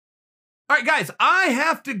All right, guys, I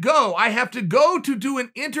have to go. I have to go to do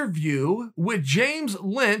an interview with James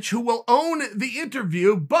Lynch, who will own the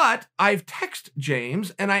interview, but I've texted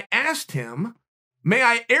James and I asked him, may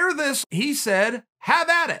I air this? He said, have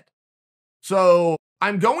at it. So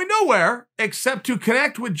I'm going nowhere except to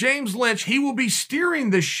connect with James Lynch. He will be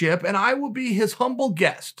steering the ship and I will be his humble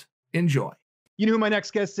guest. Enjoy. You know who my next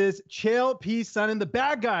guest is? Chael P. Sonnen, the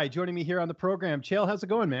bad guy, joining me here on the program. Chael, how's it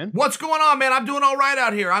going, man? What's going on, man? I'm doing all right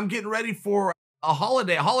out here. I'm getting ready for a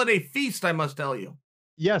holiday feast, I must tell you.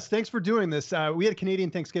 Yes, thanks for doing this. We had Canadian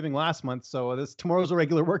Thanksgiving last month, so tomorrow's a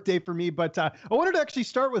regular work day for me. But I wanted to actually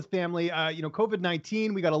start with family.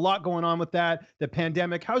 COVID-19, we got a lot going on with that, the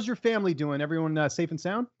pandemic. How's your family doing? Everyone safe and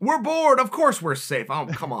sound? We're bored. Of course we're safe. Oh,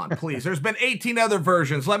 come on, please. There's been 18 other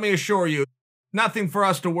versions. Let me assure you, nothing for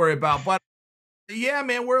us to worry about. But yeah,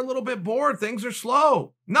 man, we're a little bit bored. Things are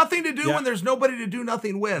slow. Nothing to do when there's nobody to do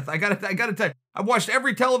nothing with. I gotta tell you, I've watched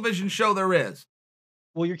every television show there is.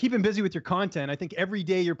 Well, you're keeping busy with your content. I think every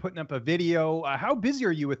day you're putting up a video. How busy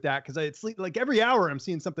are you with that? Because it's like every hour I'm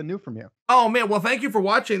seeing something new from you. Oh, man. Well, thank you for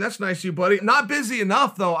watching. That's nice of you, buddy. Not busy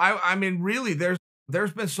enough, though. I mean, really,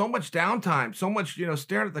 there's been so much downtime, so much,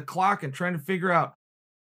 staring at the clock and trying to figure out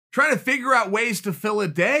ways to fill a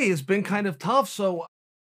day has been kind of tough. So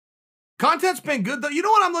content's been good, though. You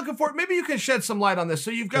know what I'm looking for? Maybe you can shed some light on this.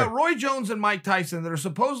 So you've got Roy Jones and Mike Tyson that are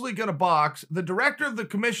supposedly going to box. The director of the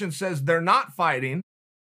commission says they're not fighting.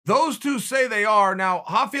 Those two say they are. Now,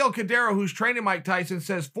 Rafael Cadero, who's training Mike Tyson,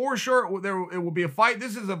 says for sure it will be a fight.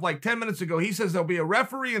 This is of like 10 minutes ago. He says there'll be a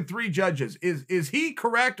referee and 3 judges. Is he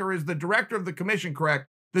correct, or is the director of the commission correct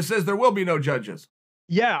that says there will be no judges?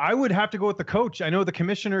 Yeah, I would have to go with the coach. I know the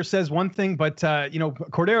commissioner says one thing, but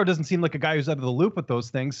Cordero doesn't seem like a guy who's out of the loop with those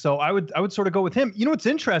things. So I would sort of go with him. You know what's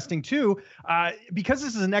interesting too, because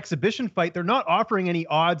this is an exhibition fight, they're not offering any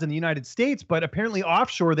odds in the United States, but apparently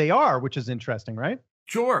offshore they are, which is interesting, right?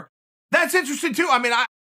 Sure. That's interesting too. I mean,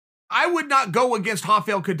 I would not go against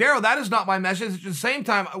Rafael Cadero. That is not my message. At the same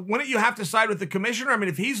time, wouldn't you have to side with the commissioner? I mean,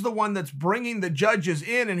 if he's the one that's bringing the judges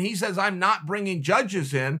in and he says, I'm not bringing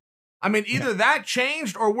judges in, I mean, either that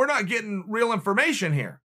changed or we're not getting real information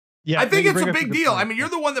here. Yeah, I think it's a big deal. I mean, you're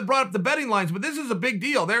the one that brought up the betting lines, but this is a big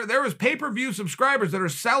deal. There is pay-per-view subscribers that are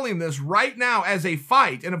selling this right now as a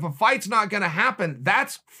fight. And if a fight's not going to happen,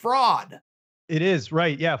 that's fraud. It is,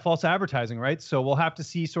 right. Yeah, false advertising, right? So we'll have to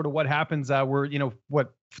see sort of what happens. We're,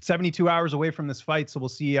 72 hours away from this fight. So we'll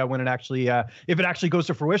see when it actually, if it actually goes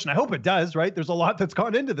to fruition. I hope it does, right? There's a lot that's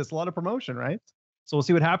gone into this, a lot of promotion, right? So we'll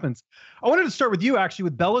see what happens. I wanted to start with you, actually,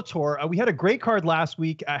 with Bellator. We had a great card last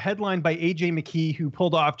week, headlined by AJ McKee, who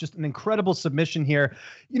pulled off just an incredible submission here.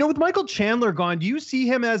 With Michael Chandler gone, do you see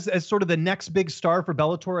him as sort of the next big star for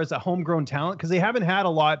Bellator as a homegrown talent? Because they haven't had a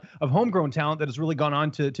lot of homegrown talent that has really gone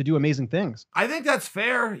on to do amazing things. I think that's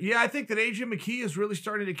fair. Yeah, I think that AJ McKee is really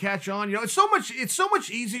starting to catch on. It's so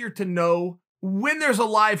much easier to know when there's a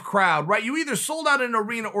live crowd, right? You either sold out an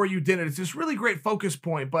arena or you didn't. It's this really great focus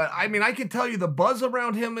point. But I mean, I can tell you the buzz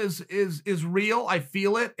around him is real. I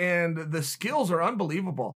feel it, and the skills are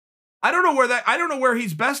unbelievable. I don't know where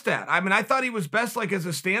he's best at. I mean, I thought he was best like as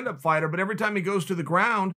a stand-up fighter, but every time he goes to the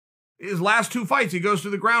ground, his last 2 fights, he goes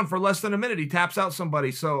to the ground for less than a minute. He taps out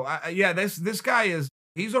somebody. So yeah, this guy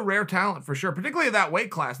he's a rare talent for sure, particularly at that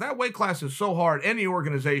weight class. That weight class is so hard, any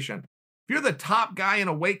organization. You're the top guy in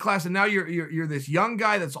a weight class, and now you're this young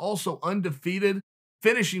guy that's also undefeated,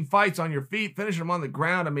 finishing fights on your feet, finishing them on the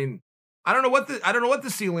ground. I mean, I don't know what the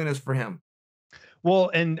ceiling is for him.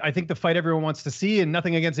 Well, and I think the fight everyone wants to see, and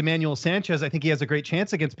nothing against Emmanuel Sanchez. I think he has a great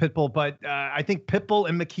chance against Pitbull, but I think Pitbull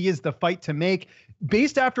and McKee is the fight to make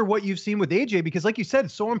based after what you've seen with AJ, because like you said,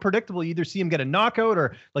 it's so unpredictable. You either see him get a knockout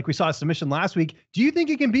or like we saw a submission last week. Do you think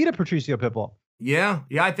he can beat a Patricio Pitbull? Yeah,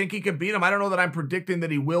 I think he can beat him. I don't know that I'm predicting that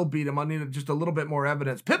he will beat him. I need just a little bit more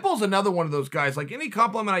evidence. Pitbull's another one of those guys. Like any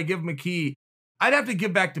compliment I give McKee, I'd have to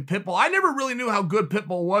give back to Pitbull. I never really knew how good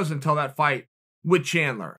Pitbull was until that fight with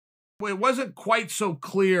Chandler. It wasn't quite so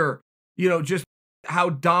clear, just how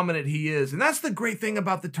dominant he is. And that's the great thing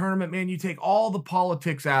about the tournament, man. You take all the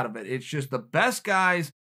politics out of it. It's just the best guys.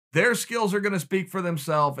 Their skills are going to speak for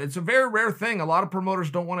themselves. It's a very rare thing. A lot of promoters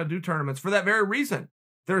don't want to do tournaments for that very reason.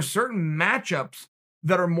 There are certain matchups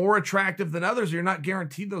that are more attractive than others. You're not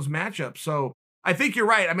guaranteed those matchups. So I think you're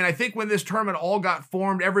right. I mean, I think when this tournament all got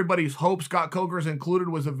formed, everybody's hope, Scott Coker's included,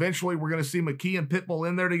 was eventually we're going to see McKee and Pitbull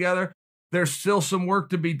in there together. There's still some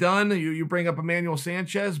work to be done. You bring up Emmanuel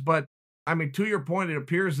Sanchez, but I mean, to your point, it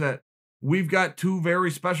appears that we've got two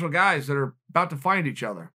very special guys that are about to find each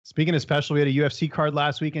other. Speaking of special, we had a UFC card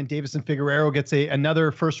last weekend. Davison Figueiredo gets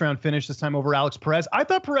another first-round finish, this time over Alex Perez. I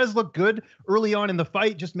thought Perez looked good early on in the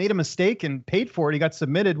fight, just made a mistake and paid for it. He got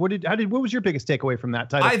submitted. What was your biggest takeaway from that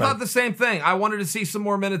title fight? I thought the same thing. I wanted to see some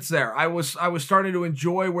more minutes there. I was starting to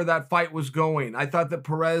enjoy where that fight was going. I thought that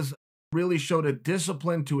Perez really showed a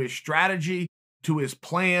discipline to his strategy, to his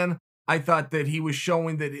plan. I thought that he was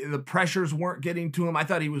showing that the pressures weren't getting to him. I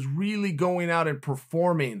thought he was really going out and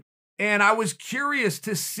performing. And I was curious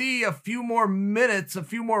to see a few more minutes, a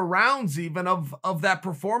few more rounds even of that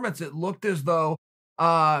performance. It looked as though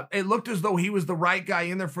he was the right guy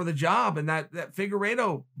in there for the job. And that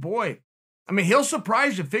Figueiredo, boy, I mean, he'll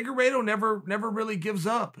surprise you. Figueiredo never really gives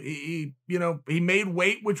up. He made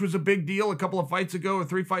weight, which was a big deal a couple of fights ago or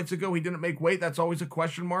 3 fights ago. He didn't make weight. That's always a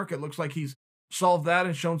question mark. It looks like he's solved that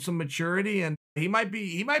and shown some maturity, and he might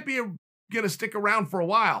be going to stick around for a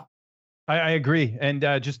while. I agree. And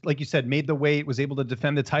just like you said, made the weight, was able to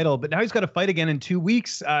defend the title, but now he's got to fight again in 2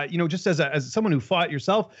 weeks. Just as someone who fought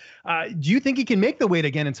yourself, do you think he can make the weight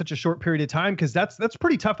again in such a short period of time? Because that's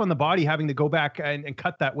pretty tough on the body, having to go back and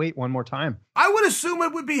cut that weight one more time. I would assume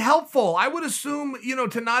it would be helpful. I would assume,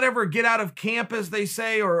 to not ever get out of camp, as they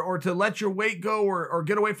say, or to let your weight go or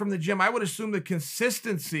get away from the gym. I would assume the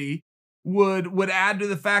consistency would add to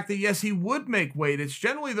the fact that, yes, he would make weight. It's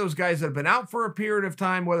generally those guys that have been out for a period of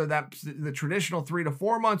time, whether that's the traditional 3 to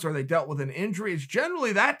 4 months or they dealt with an injury. It's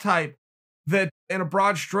generally that type that, in a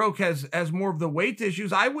broad stroke, has more of the weight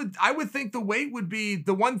issues. I would think the weight would be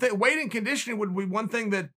the one thing. Weight and conditioning would be one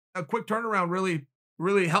thing that a quick turnaround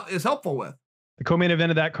really is helpful with. The co-main event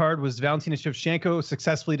of that card was Valentina Shevchenko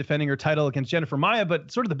successfully defending her title against Jennifer Maia, but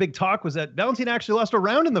sort of the big talk was that Valentina actually lost a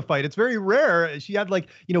round in the fight. It's very rare. She had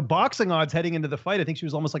boxing odds heading into the fight. I think she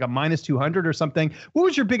was almost like a -200 or something. What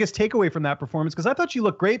was your biggest takeaway from that performance? Because I thought she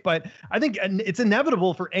looked great, but I think it's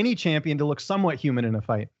inevitable for any champion to look somewhat human in a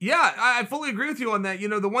fight. Yeah, I fully agree with you on that.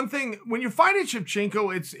 The one thing, when you're fighting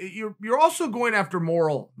Shevchenko, you're also going after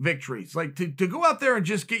moral victories. Like to go out there and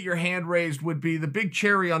just get your hand raised would be the big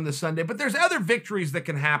cherry on the sundae, but there's other victories that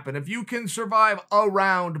can happen. If you can survive a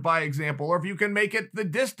round, by example, or if you can make it the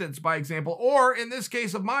distance, by example, or in this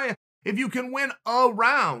case of Maia, if you can win a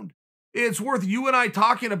round, it's worth you and I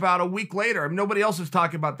talking about a week later. I mean, nobody else is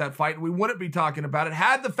talking about that fight. We wouldn't be talking about it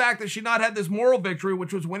had the fact that she not had this moral victory,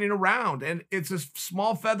 which was winning a round. And it's a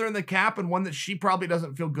small feather in the cap and one that she probably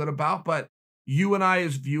doesn't feel good about, but you and I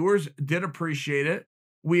as viewers did appreciate it.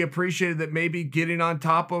 We appreciated that maybe getting on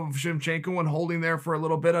top of Shevchenko and holding there for a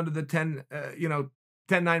little bit under the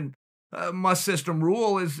 10-9 must system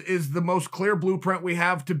rule is the most clear blueprint we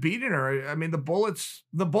have to beating her. I mean, the bullet's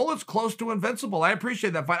close to invincible. I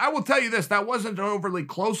appreciate that fight. I will tell you this, that wasn't an overly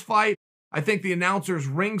close fight. I think the announcers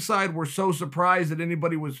ringside were so surprised that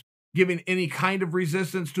anybody was giving any kind of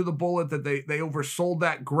resistance to the bullet that they oversold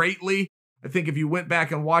that greatly. I think if you went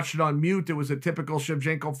back and watched it on mute, it was a typical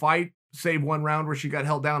Shevchenko fight, save one round where she got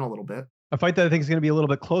held down a little bit. A fight that I think is going to be a little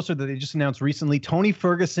bit closer that they just announced recently. Tony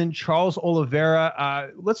Ferguson, Charles Oliveira.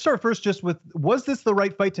 Let's start first just with, was this the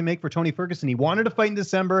right fight to make for Tony Ferguson? He wanted to fight in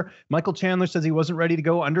December. Michael Chandler says he wasn't ready to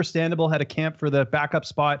go. Understandable, had a camp for the backup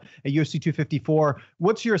spot at UFC 254.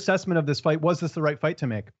 What's your assessment of this fight? Was this the right fight to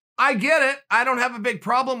make? I get it. I don't have a big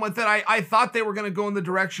problem with it. I thought they were going to go in the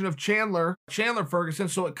direction of Chandler Ferguson,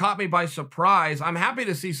 so it caught me by surprise. I'm happy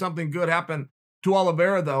to see something good happen to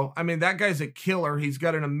Oliveira, though. I mean, that guy's a killer. He's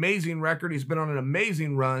got an amazing record. He's been on an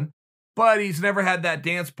amazing run, but he's never had that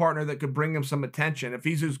dance partner that could bring him some attention. If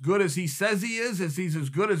he's as good as he says he is, as he's as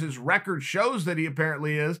good as his record shows that he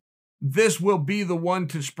apparently is, this will be the one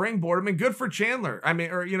to springboard him. And good for Chandler. I mean,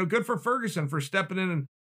 good for Ferguson for stepping in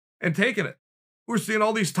and taking it. We're seeing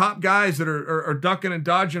all these top guys that are ducking and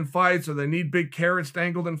dodging fights, or they need big carrots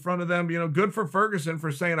dangled in front of them. Good for Ferguson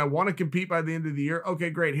for saying, I want to compete by the end of the year. Okay,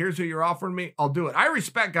 great. Here's who you're offering me. I'll do it. I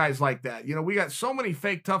respect guys like that. We got so many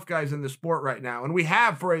fake tough guys in the sport right now, and we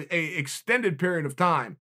have for a extended period of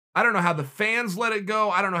time. I don't know how the fans let it go.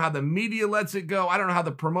 I don't know how the media lets it go. I don't know how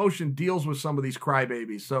the promotion deals with some of these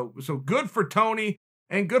crybabies. So good for Tony.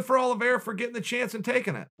 And good for Oliveira for getting the chance and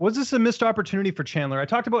taking it. Was this a missed opportunity for Chandler? I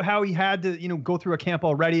talked about how he had to, go through a camp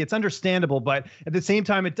already. It's understandable, but at the same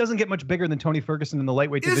time, it doesn't get much bigger than Tony Ferguson in the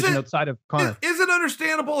lightweight division outside of Conor. Is it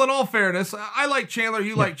understandable in all fairness? I like Chandler.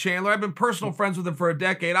 You like Chandler. I've been personal friends with him for a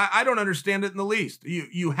decade. I don't understand it in the least.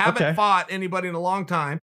 You haven't fought anybody in a long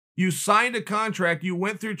time. You signed a contract. You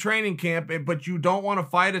went through training camp, but you don't want to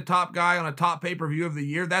fight a top guy on a top pay-per-view of the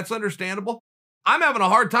year. That's understandable. I'm having a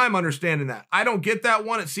hard time understanding that. I don't get that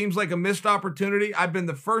one. It seems like a missed opportunity. I've been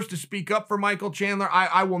the first to speak up for Michael Chandler.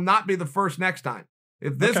 I will not be the first next time.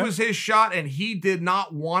 If this was his shot and he did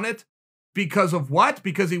not want it, Because of what?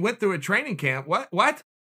 Because he went through a training camp. What?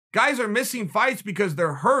 Guys are missing fights because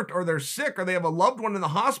they're hurt or they're sick or they have a loved one in the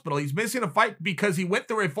hospital. He's missing a fight because he went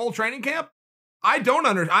through a full training camp?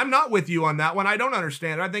 I'm not with you on that one. I don't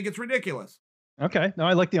understand it. I think it's ridiculous. Okay. No,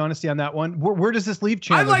 I like the honesty on that one. Where does this leave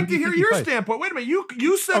Chandler? I'd like to hear your standpoint. Wait a minute.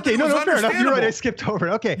 You said okay, that it was fair enough. You're right. I understandable. skipped over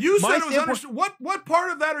it. Okay. You said it was understandable. What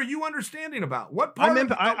part of that are you understanding about? What part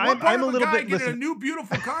of a guy getting a new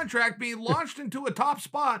beautiful contract being launched into a top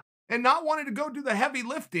spot and not wanting to go do the heavy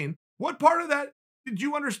lifting? What part of that did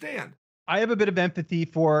you understand? I have a bit of empathy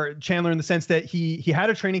for Chandler in the sense that he had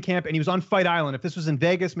a training camp and he was on Fight Island. If this was in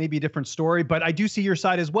Vegas, maybe a different story, but I do see your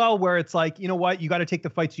side as well, where it's like, you know what, you got to take the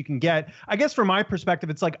fights you can get. I guess from my perspective,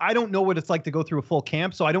 it's like, I don't know what it's like to go through a full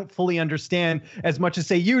camp, so I don't fully understand as much as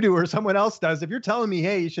say you do or someone else does. If you're telling me,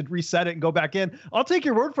 hey, you should reset it and go back in, I'll take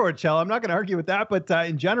your word for it, Chael. I'm not going to argue with that, but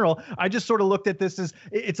in general, I just sort of looked at this as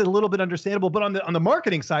it's a little bit understandable, but on the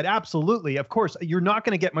marketing side, absolutely. Of course, you're not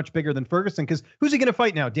going to get much bigger than Ferguson, because who's he going to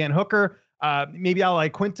fight now? Dan Hooker? Maybe Ali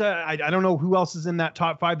Quinta. I don't know who else is in that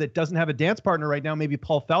top 5 that doesn't have a dance partner right now. Maybe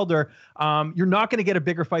Paul Felder. You're not going to get a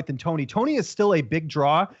bigger fight than Tony. Tony is still a big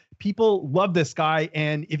draw. People love this guy.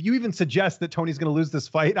 And if you even suggest that Tony's going to lose this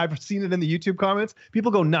fight, I've seen it in the YouTube comments.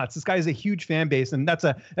 People go nuts. This guy has a huge fan base, and that's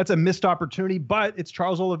a missed opportunity, but it's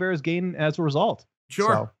Charles Oliveira's gain as a result.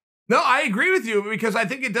 Sure. So. No, I agree with you, because I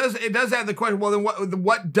think it does have the question, well, then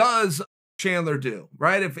what does Chandler do,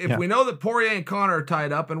 right? If we know that Poirier and Conor are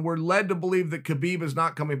tied up, and we're led to believe that Khabib is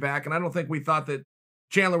not coming back, and I don't think we thought that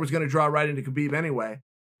Chandler was going to draw right into Khabib anyway.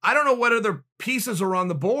 I don't know what other pieces are on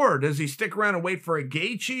the board. Does he stick around and wait for a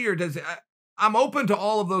Gaethje, or I'm open to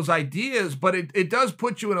all of those ideas, but it does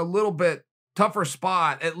put you in a little bit tougher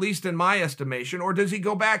spot, at least in my estimation. Or does he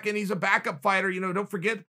go back and he's a backup fighter? Don't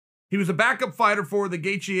forget, he was a backup fighter for the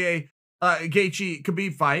Gaethje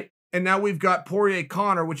Khabib fight. And now we've got Poirier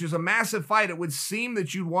Conor, which is a massive fight. It would seem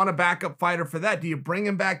that you'd want a backup fighter for that. Do you bring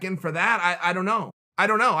him back in for that? I don't know.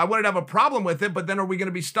 I wouldn't have a problem with it, but then are we going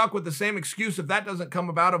to be stuck with the same excuse if that doesn't come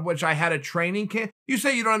about, of which I had a training camp? You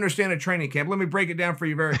say you don't understand a training camp. Let me break it down for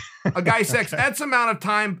you. A guy sets X amount of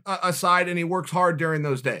time aside, and he works hard during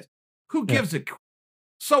those days. Who gives a?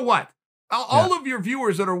 So what? All of your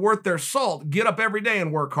viewers that are worth their salt get up every day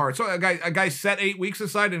and work hard. So a guy set 8 weeks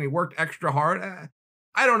aside and he worked extra hard.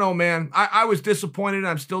 I don't know, man. I was disappointed, and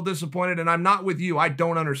I'm still disappointed, and I'm not with you. I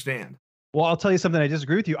don't understand. Well, I'll tell you something. I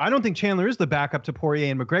disagree with you. I don't think Chandler is the backup to Poirier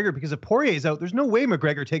and McGregor, because if Poirier's out, there's no way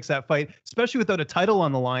McGregor takes that fight, especially without a title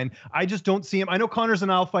on the line. I just don't see him. I know Conor's an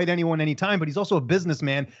I'll fight anyone anytime, but he's also a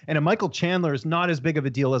businessman, and a Michael Chandler is not as big of a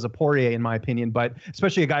deal as a Poirier, in my opinion, but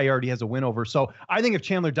especially a guy he already has a win over. So I think if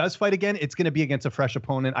Chandler does fight again, it's going to be against a fresh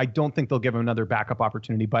opponent. I don't think they'll give him another backup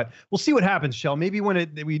opportunity, but we'll see what happens, Chael. Maybe when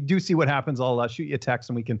we do see what happens, I'll shoot you a text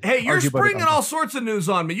and we can. Hey, you're springing all sorts of news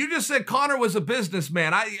on me. You just said Conor was a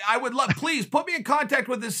businessman. I would love, please put me in contact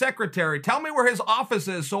with his secretary. Tell me where his office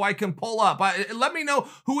is so I can pull up. Let me know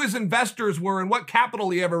who his investors were and what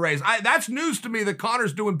capital he ever raised. That's news to me that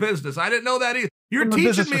Conor's doing business. I didn't know that either. You're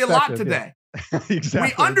teaching me a lot today. Yeah.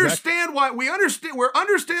 Exactly. We're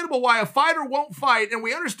understandable why a fighter won't fight, and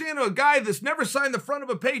we understand a guy that's never signed the front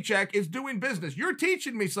of a paycheck is doing business. You're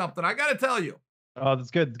teaching me something. I got to tell you. Oh,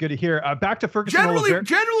 that's good. Good to hear. Back to Ferguson.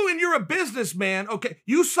 Generally, when you're a businessman, okay,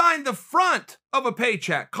 you sign the front of a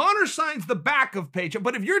paycheck. Conor signs the back of paycheck.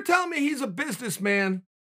 But if you're telling me he's a businessman,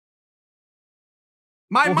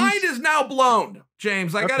 my mind is now blown,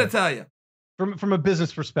 James. I got to tell you. From a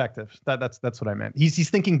business perspective, that's what I meant. He's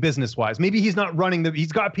thinking business wise. Maybe he's not running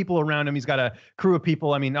he's got people around him. He's got a crew of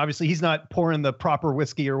people. I mean, obviously he's not pouring the proper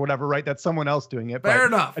whiskey or whatever, right? That's someone else doing it. Fair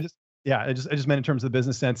enough. I just meant in terms of the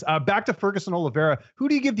business sense. Back to Ferguson Oliveira. Who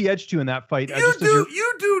do you give the edge to in that fight?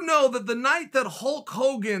 You do know that the night that Hulk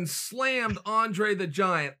Hogan slammed Andre the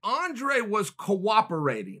Giant, Andre was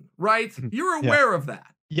cooperating, right? You're aware of that.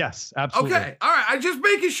 Yes, absolutely. Okay, all right. I'm just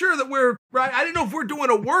making sure that we're right. I didn't know if we're doing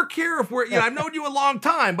a work here, if we're. I've known you a long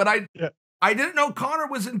time, but I didn't know Conor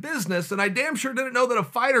was in business, and I damn sure didn't know that a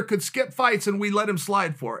fighter could skip fights and we let him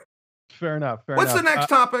slide for it. Fair enough. What's the next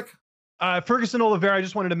topic? Ferguson Oliveira, I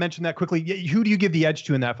just wanted to mention that quickly. Who do you give the edge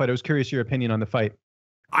to in that fight? I was curious your opinion on the fight.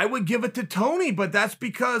 I would give it to Tony, but that's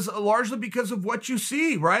largely because of what you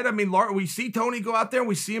see, right? I mean, we see Tony go out there and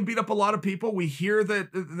we see him beat up a lot of people. We hear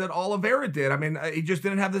that Oliveira did. I mean, he just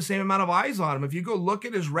didn't have the same amount of eyes on him. If you go look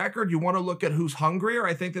at his record, you want to look at who's hungrier.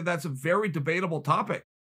 I think that's a very debatable topic.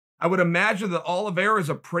 I would imagine that Oliveira is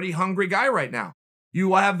a pretty hungry guy right now.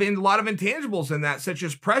 You have a lot of intangibles in that, such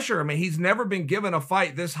as pressure. I mean, he's never been given a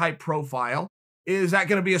fight this high profile. Is that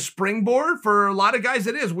going to be a springboard? For a lot of guys,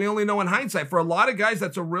 it is. We only know in hindsight. For a lot of guys,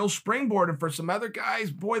 that's a real springboard. And for some other guys,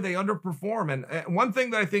 boy, they underperform. And one thing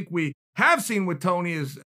that I think we have seen with Tony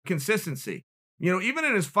is consistency. You know, even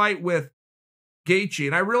in his fight with Gaethje,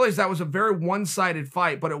 and I realized that was a very one-sided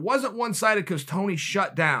fight, but it wasn't one-sided because Tony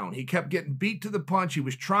shut down. He kept getting beat to the punch. He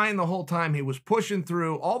was trying the whole time. He was pushing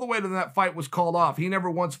through all the way to that fight was called off. He never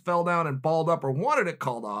once fell down and balled up or wanted it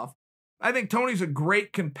called off. I think Tony's a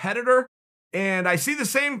great competitor. And I see the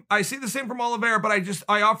same from Oliveira, but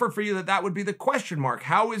I offer for you that would be the question mark.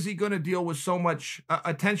 How is he going to deal with so much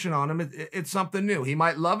attention on him? It's something new. He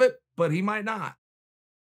might love it, but he might not.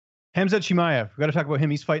 Khamzat Chimaev, we've got to talk about him.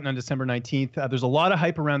 He's fighting on December 19th. There's a lot of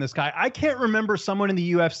hype around this guy. I can't remember someone in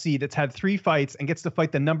the UFC that's had 3 fights and gets to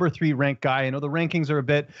fight the number 3 ranked guy. I know the rankings are a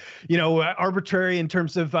bit, arbitrary in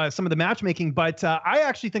terms of some of the matchmaking, but I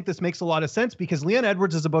actually think this makes a lot of sense because Leon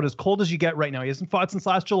Edwards is about as cold as you get right now. He hasn't fought since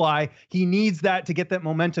last July. He needs that to get that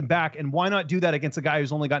momentum back, and why not do that against a guy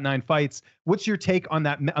who's only got 9 fights? What's your take on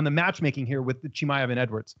that, on the matchmaking here with Chimaev and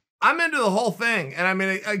Edwards? I'm into the whole thing. And I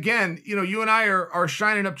mean, again, you and I are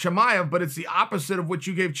shining up Chimaev, but it's the opposite of what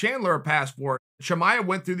you gave Chandler a pass for. Chimaev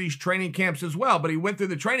went through these training camps as well, but he went through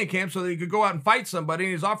the training camp so that he could go out and fight somebody.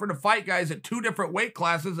 And he's offering to fight guys at 2 different weight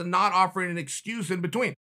classes and not offering an excuse in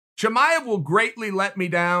between. Chimaev will greatly let me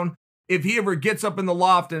down if he ever gets up in the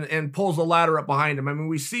loft and pulls a ladder up behind him. I mean,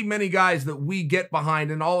 we see many guys that we get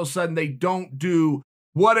behind and all of a sudden they don't do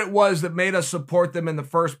what it was that made us support them in the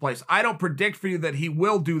first place. I don't predict for you that he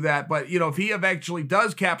will do that, but if he eventually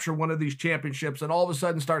does capture one of these championships and all of a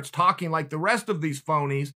sudden starts talking like the rest of these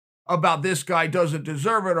phonies about this guy doesn't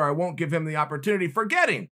deserve it or I won't give him the opportunity,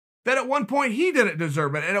 forgetting that at one point he didn't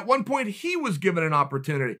deserve it and at one point he was given an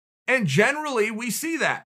opportunity. And generally we see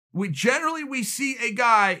that. We see a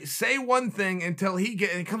guy say one thing until he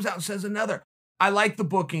comes out and says another. I like the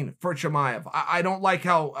booking for Chimaev. I don't like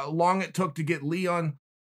how long it took to get Leon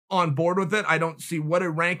on board with it. I don't see what a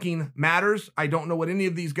ranking matters. I don't know what any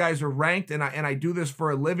of these guys are ranked, and I do this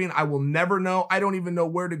for a living. I will never know. I don't even know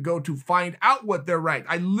where to go to find out what they're ranked.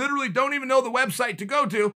 I literally don't even know the website to go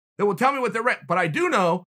to that will tell me what they're ranked, but I do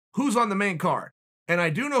know who's on the main card, and I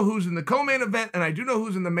do know who's in the co-main event, and I do know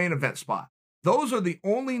who's in the main event spot. Those are the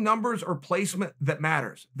only numbers or placement that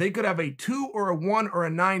matters. They could have a 2 or a 1 or a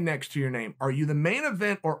 9 next to your name. Are you the main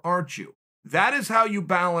event or aren't you? That is how you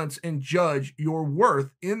balance and judge your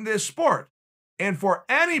worth in this sport. And for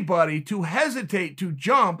anybody to hesitate to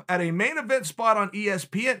jump at a main event spot on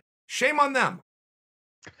ESPN, shame on them.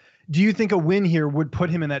 Do you think a win here would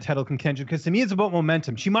put him in that title contention? Because to me, it's about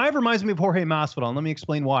momentum. Chimaev reminds me of Jorge Masvidal, and let me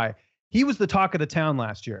explain why. He was the talk of the town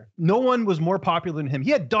last year. No one was more popular than him.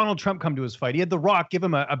 He had Donald Trump come to his fight. He had The Rock give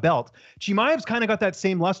him a belt. Chimaev's kind of got that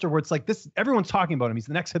same luster where it's like this, everyone's talking about him. He's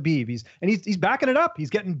the next Khabib. He's backing it up. He's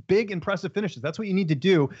getting big, impressive finishes. That's what you need to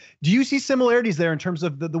do. Do you see similarities there in terms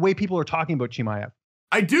of the way people are talking about Chimaev?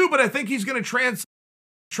 I do, but I think he's going to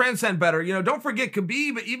transcend better. Don't forget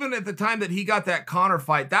Khabib, even at the time that he got that Conor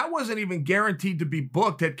fight, that wasn't even guaranteed to be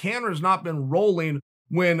booked. Had Connor's not been rolling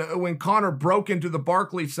when Conor broke into the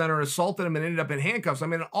Barclays Center, assaulted him, and ended up in handcuffs. I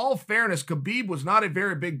mean, in all fairness, Khabib was not a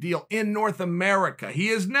very big deal in North America. He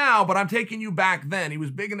is now, but I'm taking you back then. He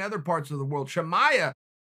was big in other parts of the world. Chimaev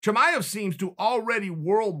seems to already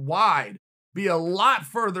worldwide be a lot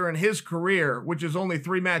further in his career, which is only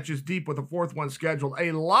 3 matches deep with a 4th one scheduled,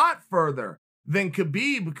 a lot further than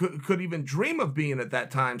Khabib could even dream of being at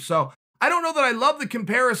that time. So I don't know that I love the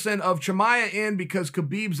comparison of Chimaev in because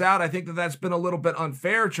Khabib's out. I think that's been a little bit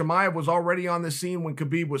unfair. Chimaev was already on the scene when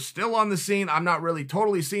Khabib was still on the scene. I'm not really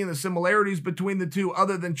totally seeing the similarities between the two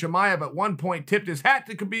other than Chimaev at one point tipped his hat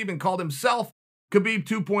to Khabib and called himself Khabib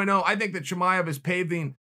 2.0. I think that Chimaev is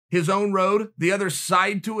paving his own road. The other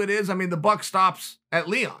side to it is, I mean, the buck stops at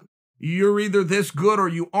Leon. You're either this good or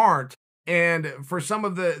you aren't. And for some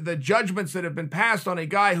of the judgments that have been passed on a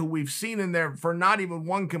guy who we've seen in there for not even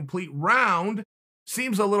one complete round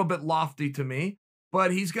seems a little bit lofty to me,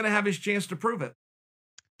 but he's going to have his chance to prove it.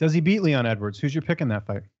 Does he beat Leon Edwards? Who's your pick in that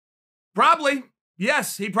fight? Probably.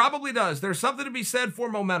 Yes, he probably does. There's something to be said for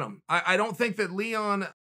momentum. I don't think that Leon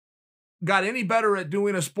got any better at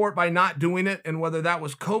doing a sport by not doing it, and whether that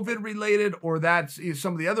was COVID related or that's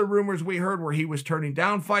some of the other rumors we heard where he was turning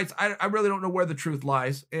down fights, I really don't know where the truth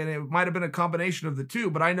lies, and it might have been a combination of the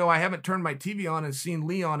two, but I know I haven't turned my TV on and seen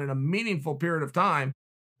Leon in a meaningful period of time,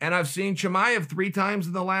 and I've seen Chimaev 3 times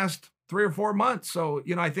in the last 3 or 4 months, so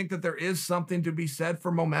I think that there is something to be said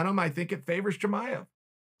for momentum. I think it favors Chimaev.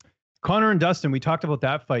 Conor and Dustin, we talked about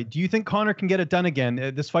that fight. Do you think Conor can get it done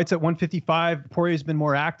again? This fight's at 155. Poirier's been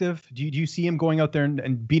more active. Do you see him going out there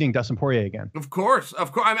and beating Dustin Poirier again? Of course.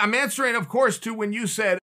 I'm answering, of course, to when you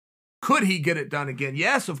said, Could he get it done again?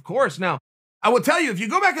 Yes, of course. Now, I will tell you, if you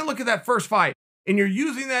go back and look at that first fight and you're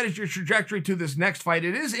using that as your trajectory to this next fight,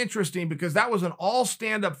 it is interesting because that was an all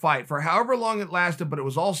stand-up fight for however long it lasted, but it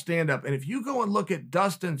was all stand-up. And if you go and look at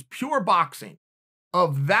Dustin's pure boxing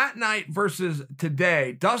of that night versus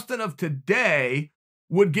today, Dustin of today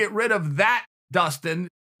would get rid of that Dustin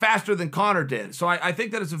faster than Conor did. So I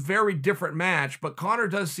think that it's a very different match, but Conor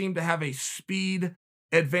does seem to have a speed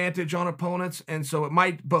advantage on opponents, and so it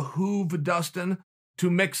might behoove Dustin to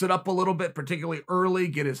mix it up a little bit, particularly early,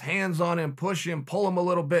 get his hands on him, push him, pull him a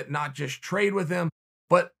little bit, not just trade with him.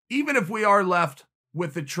 But even if we are left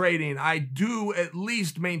with the trading, I do at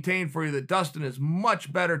least maintain for you that Dustin is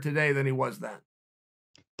much better today than he was then.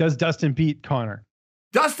 Does Dustin beat Conor?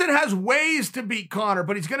 Dustin has ways to beat Conor,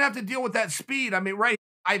 but he's going to have to deal with that speed. I mean, right,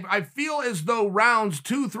 I feel as though rounds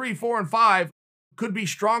 2, 3, 4, and 5 could be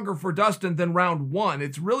stronger for Dustin than round 1.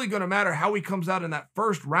 It's really going to matter how he comes out in that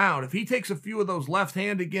first round. If he takes a few of those left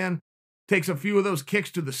hand again, takes a few of those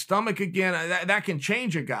kicks to the stomach again, that can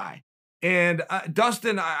change a guy. And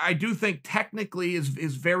Dustin, I do think technically is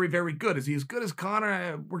very, very good. Is he as good as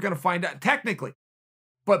Conor? We're going to find out technically.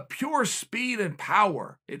 But pure speed and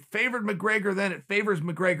power, it favored McGregor then, it favors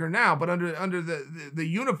McGregor now. But under the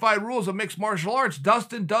unified rules of mixed martial arts,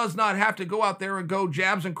 Dustin does not have to go out there and go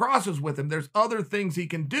jabs and crosses with him. There's other things he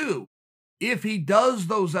can do. If he does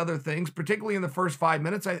those other things, particularly in the first 5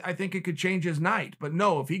 minutes, I think it could change his night. But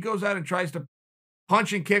no, if he goes out and tries to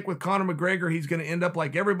punch and kick with Conor McGregor, he's going to end up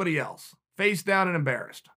like everybody else, face down and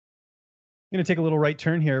embarrassed. I'm going to take a little right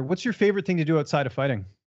turn here. What's your favorite thing to do outside of fighting?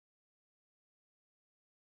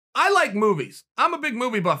 I like movies. I'm a big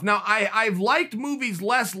movie buff. Now, I've liked movies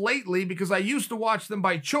less lately because I used to watch them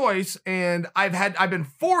by choice, and I've been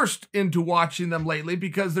forced into watching them lately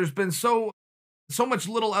because there's been so much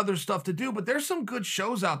little other stuff to do. But there's some good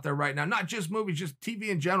shows out there right now, not just movies, just TV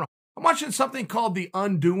in general. I'm watching something called The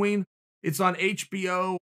Undoing. It's on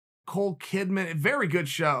HBO. Cole Kidman, a very good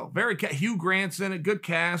show. Hugh Grant's in it, good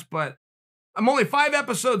cast, but I'm only 5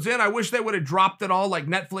 episodes in. I wish they would have dropped it all like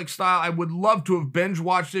Netflix style. I would love to have binge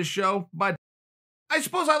watched this show, but I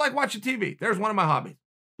suppose I like watching TV. There's one of my hobbies.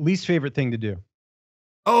 Least favorite thing to do?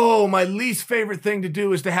 Oh, my least favorite thing to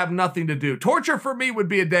do is to have nothing to do. Torture for me would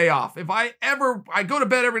be a day off. If I go to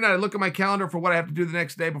bed every night, I look at my calendar for what I have to do the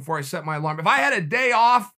next day before I set my alarm. If I had a day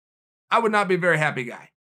off, I would not be a very happy guy.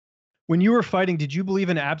 When you were fighting, did you believe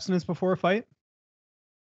in abstinence before a fight?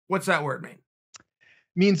 What's that word mean?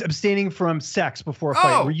 Means abstaining from sex before a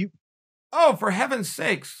fight. Were you? Oh, for heaven's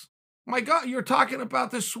sakes. My God, you're talking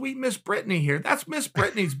about this sweet Miss Brittany here. That's Miss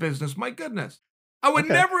Brittany's business. My goodness. I would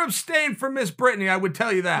never abstain from Miss Brittany. I would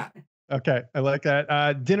tell you that. Okay. I like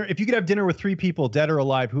that. Dinner. If you could have dinner with 3 people, dead or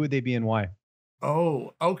alive, who would they be and why?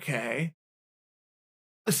 Oh, okay.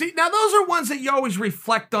 See, now those are ones that you always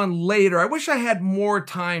reflect on later. I wish I had more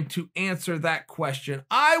time to answer that question.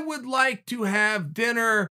 I would like to have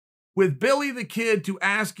dinner with Billy the Kid to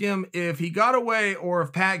ask him if he got away or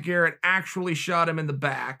if Pat Garrett actually shot him in the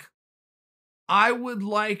back. I would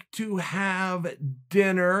like to have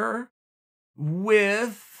dinner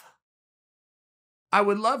with, I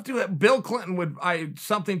would love to have, Bill Clinton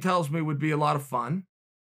something tells me would be a lot of fun.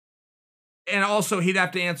 And also he'd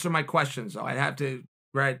have to answer my questions though.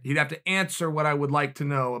 He'd have to answer what I would like to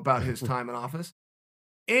know about his time in office.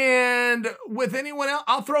 And with anyone else,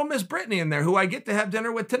 I'll throw Miss Brittany in there, who I get to have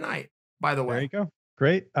dinner with tonight, by the way. There you go.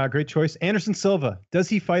 Great. Great choice. Anderson Silva, does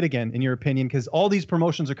he fight again, in your opinion? Because all these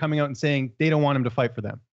promotions are coming out and saying they don't want him to fight for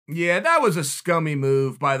them. Yeah, that was a scummy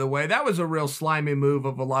move, by the way. That was a real slimy move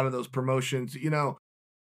of a lot of those promotions. You know,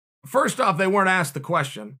 first off, they weren't asked the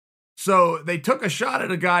question. So they took a shot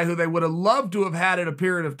at a guy who they would have loved to have had at a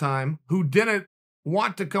period of time, who didn't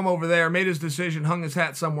want to come over there, made his decision, hung his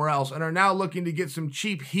hat somewhere else, and are now looking to get some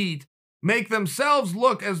cheap heat, make themselves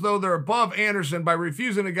look as though they're above Anderson by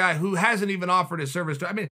refusing a guy who hasn't even offered his service to.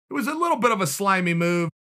 I mean, it was a little bit of a slimy move,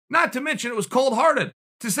 not to mention it was cold-hearted.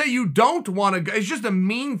 To say you don't want to go, it's just a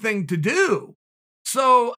mean thing to do.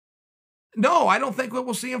 So, no, I don't think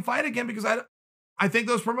we'll see him fight again because I think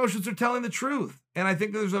those promotions are telling the truth, and I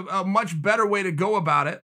think there's a much better way to go about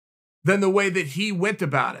it than the way that he went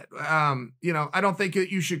about it. I don't think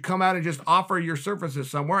that you should come out and just offer your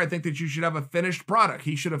services somewhere. I think that you should have a finished product.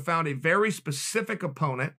 He should have found a very specific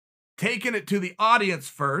opponent, taken it to the audience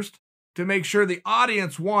first to make sure the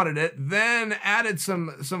audience wanted it, then added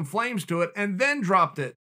some flames to it, and then dropped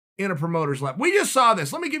it in a promoter's lap. We just saw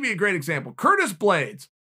this. Let me give you a great example. Curtis Blades,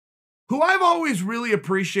 who I've always really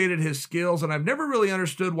appreciated his skills, and I've never really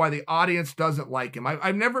understood why the audience doesn't like him.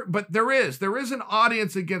 I've never, but there is an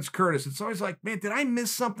audience against Curtis. It's always like, man, did I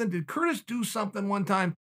miss something? Did Curtis do something one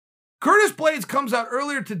time? Curtis Blades comes out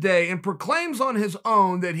earlier today and proclaims on his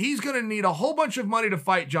own that he's going to need a whole bunch of money to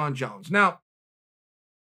fight Jon Jones. Now,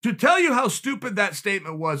 to tell you how stupid that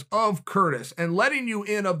statement was of Curtis and letting you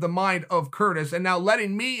in of the mind of Curtis and now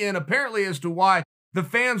letting me in apparently as to why the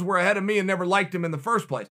fans were ahead of me and never liked him in the first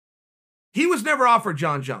place. He was never offered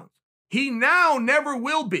Jon Jones. He now never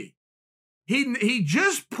will be. He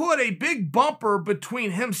just put a big bumper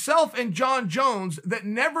between himself and Jon Jones that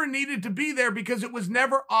never needed to be there because it was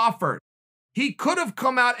never offered. He could have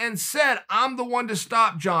come out and said, I'm the one to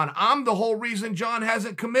stop Jon. I'm the whole reason Jon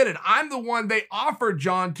hasn't committed. I'm the one they offered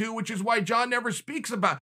Jon to, which is why Jon never speaks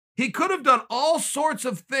about it. He could have done all sorts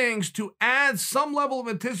of things to add some level of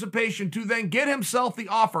anticipation to then get himself the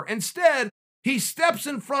offer. Instead, he steps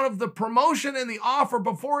in front of the promotion and the offer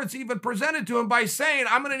before it's even presented to him by saying,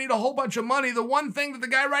 I'm going to need a whole bunch of money, the one thing that the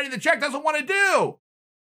guy writing the check doesn't want to do.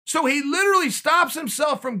 So he literally stops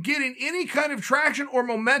himself from getting any kind of traction or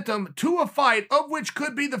momentum to a fight of which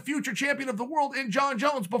could be the future champion of the world in Jon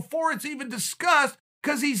Jones before it's even discussed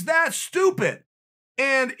because he's that stupid.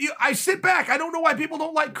 And I sit back. I don't know why people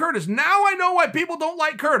don't like Curtis. Now I know why people don't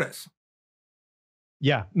like Curtis.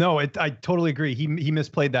 Yeah, no, I totally agree. He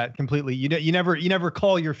misplayed that completely. You never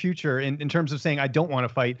call your future in terms of saying, I don't want to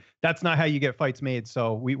fight. That's not how you get fights made.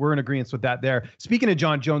 So we're in agreement with that there. Speaking of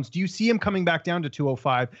Jon Jones, do you see him coming back down to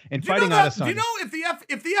 205 and fighting Adesanya? Do you know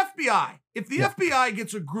if the FBI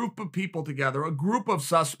gets a group of people together, a group of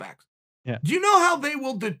suspects, do you know how they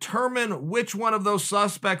will determine which one of those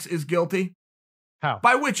suspects is guilty? How?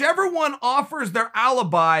 By whichever one offers their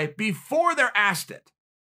alibi before they're asked it.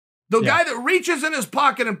 The guy that reaches in his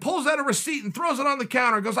pocket and pulls out a receipt and throws it on the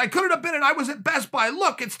counter and goes, I couldn't have been it. I was at Best Buy.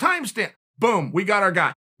 Look, it's timestamp. Boom, we got our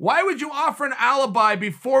guy. Why would you offer an alibi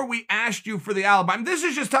before we asked you for the alibi? I mean, this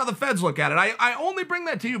is just how the feds look at it. I only bring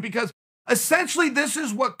that to you because essentially this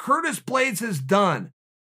is what Curtis Blades has done.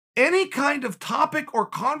 Any kind of topic or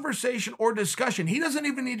conversation or discussion, he doesn't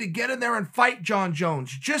even need to get in there and fight Jon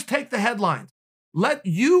Jones. Just take the headlines. Let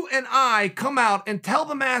you and I come out and tell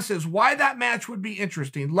the masses why that match would be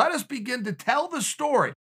interesting. Let us begin to tell the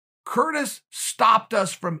story. Curtis stopped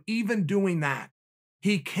us from even doing that.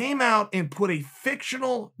 He came out and put a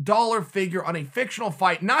fictional dollar figure on a fictional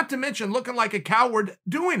fight, not to mention looking like a coward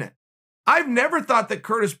doing it. I've never thought that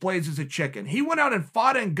Curtis Blades is a chicken. He went out and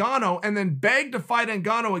fought Ngannou and then begged to fight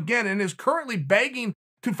Ngannou again and is currently begging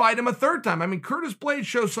to fight him a third time. I mean, Curtis Blades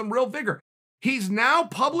shows some real vigor. He's now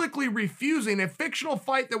publicly refusing a fictional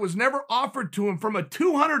fight that was never offered to him from a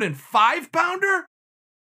 205-pounder.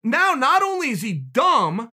 Now, not only is he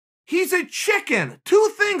dumb, he's a chicken.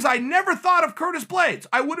 Two things I never thought of Curtis Blades.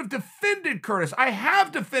 I would have defended Curtis. I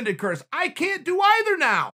have defended Curtis. I can't do either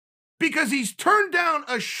now because he's turned down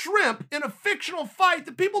a shrimp in a fictional fight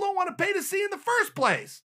that people don't want to pay to see in the first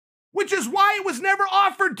place, which is why it was never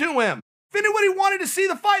offered to him. If anybody wanted to see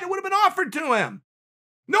the fight, it would have been offered to him.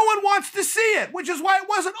 No one wants to see it, which is why it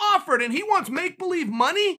wasn't offered, and he wants make-believe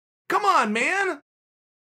money? Come on, man.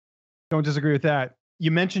 Don't disagree with that.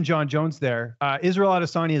 You mentioned Jon Jones there. Israel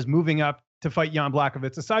Adesanya is moving up to fight Jan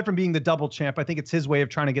Blachowicz. Aside from being the double champ, I think it's his way of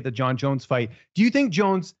trying to get the Jon Jones fight. Do you think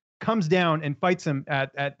Jones comes down and fights him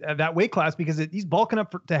at that weight class because he's bulking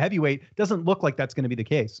up to heavyweight? Doesn't look like that's going to be the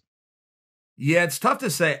case. Yeah, it's tough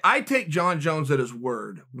to say. I take Jon Jones at his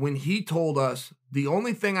word when he told us the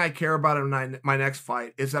only thing I care about in my next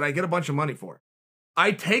fight is that I get a bunch of money for it.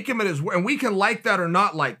 I take him at his word, and we can like that or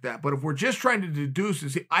not like that. But if we're just trying to deduce,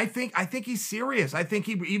 I think he's serious. I think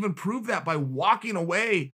he even proved that by walking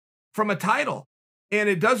away from a title. And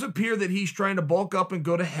it does appear that he's trying to bulk up and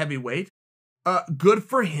go to heavyweight. Good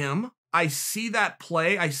for him. I see that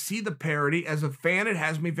play. I see the parody. As a fan, it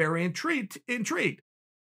has me very intrigued.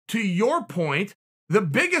 To your point, the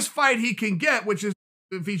biggest fight he can get, which is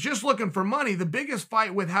if he's just looking for money, the biggest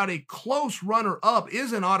fight without a close runner-up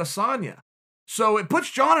is in Adesanya. So it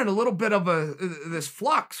puts Jon in a little bit of this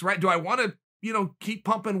flux, right? Do I want to, keep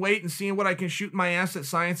pumping weight and seeing what I can shoot in my ass that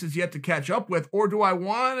science is yet to catch up with? Or do I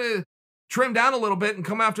want to trim down a little bit and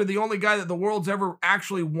come after the only guy that the world's ever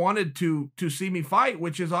actually wanted to see me fight,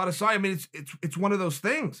 which is Adesanya? I mean, it's one of those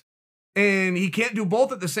things. And he can't do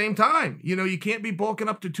both at the same time. You can't be bulking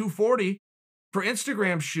up to 240 for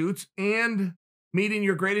Instagram shoots and meeting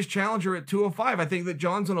your greatest challenger at 205. I think that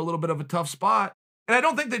Jon's in a little bit of a tough spot. And I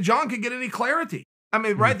don't think that Jon could get any clarity. I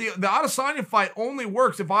mean, right, the Adesanya fight only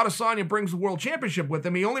works if Adesanya brings the world championship with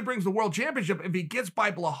him. He only brings the world championship if he gets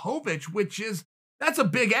by Blachowicz, that's a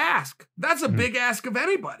big ask. That's a big ask of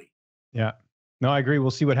anybody. Yeah. No, I agree. We'll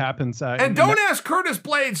see what happens. And don't ask Curtis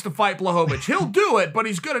Blades to fight Blachowicz. He'll do it, but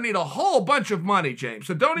he's going to need a whole bunch of money, James.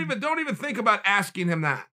 So don't even think about asking him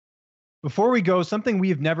that. Before we go, something we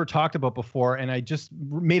have never talked about before, and I just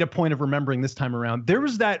made a point of remembering this time around. There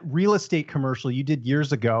was that real estate commercial you did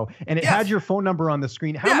years ago, and it had your phone number on the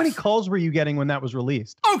screen. How many calls were you getting when that was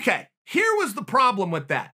released? Okay, here was the problem with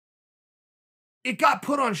that. It got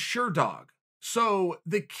put on SureDog. So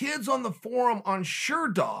the kids on the forum on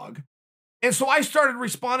SureDog, and so I started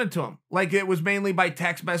responding to them. Like, it was mainly by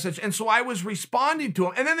text message, and so I was responding to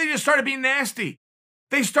them, and then they just started being nasty.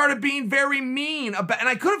 They started being very mean about, and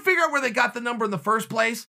I couldn't figure out where they got the number in the first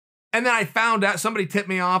place. And then I found out, somebody tipped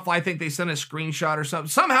me off. I think they sent a screenshot or something.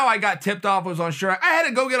 Somehow I got tipped off. It was on Sure. I had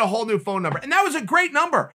to go get a whole new phone number. And that was a great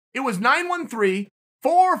number. It was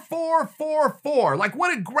 913-4444. Like,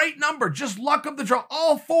 what a great number. Just luck of the draw.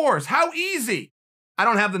 All fours. How easy. I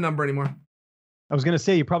don't have the number anymore. I was going to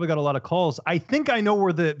say, you probably got a lot of calls. I think I know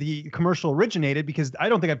where the commercial originated, because I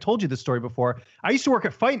don't think I've told you this story before. I used to work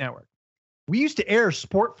at Fight Network. We used to air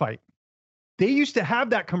Sport Fight. They used to have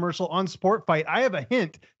that commercial on Sport Fight. I have a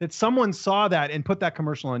hint that someone saw that and put that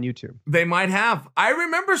commercial on YouTube. They might have. I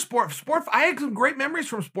remember Sport. I had some great memories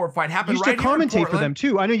from Sport Fight. Happened right here in Portland. You used to commentate for them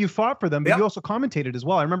too. I know you fought for them, but you also commentated as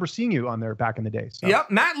well. I remember seeing you on there back in the day. So. Yep,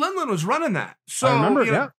 Matt Lindland was running that. So I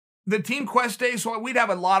remember, the Team Quest days, so we'd have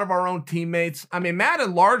a lot of our own teammates. I mean, Matt,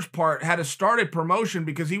 in large part, had a started promotion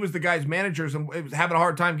because he was the guy's managers and was having a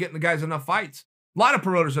hard time getting the guys enough fights. A lot of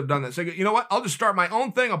promoters have done that. So, you know what? I'll just start my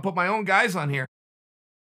own thing. I'll put my own guys on here.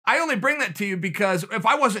 I only bring that to you because if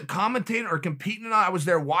I wasn't commentating or competing, I was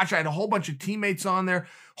there watching. I had a whole bunch of teammates on there.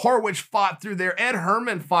 Horwich fought through there. Ed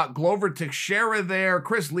Herman fought Glover Teixeira there.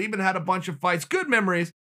 Chris Lieben had a bunch of fights. Good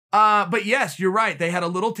memories. But yes, you're right. They had a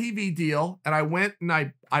little TV deal, and I went and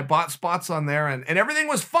I bought spots on there, and everything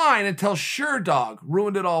was fine until SureDog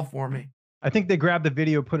ruined it all for me. I think they grabbed the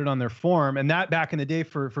video, put it on their forum, and that back in the day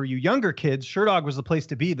for you younger kids, SureDog was the place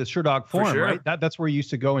to be, the SureDog forum, right? That's where you used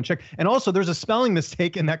to go and check. And also, there's a spelling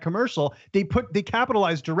mistake in that commercial. They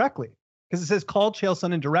capitalized directly, because it says call Chael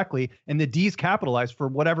Sonnen directly, and the D's capitalized for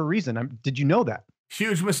whatever reason. Did you know that?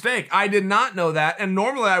 Huge mistake. I did not know that, and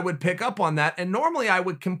normally I would pick up on that, and normally I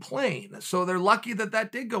would complain. So they're lucky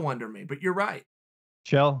that did go under me, but you're right.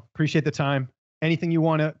 Chael, appreciate the time. Anything you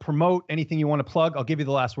want to promote, anything you want to plug, I'll give you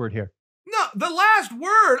the last word here. No, the last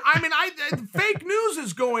word. I mean, fake news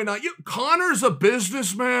is going on. Connor's a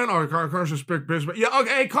businessman. Or Connor's a big businessman. Yeah,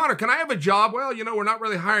 okay. Hey, Connor, can I have a job? Well, we're not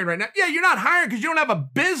really hiring right now. Yeah, you're not hiring because you don't have a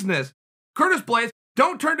business. Curtis Blaze,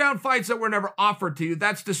 don't turn down fights that were never offered to you.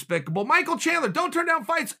 That's despicable. Michael Chandler, don't turn down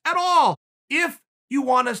fights at all if you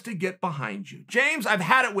want us to get behind you. James, I've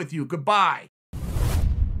had it with you. Goodbye.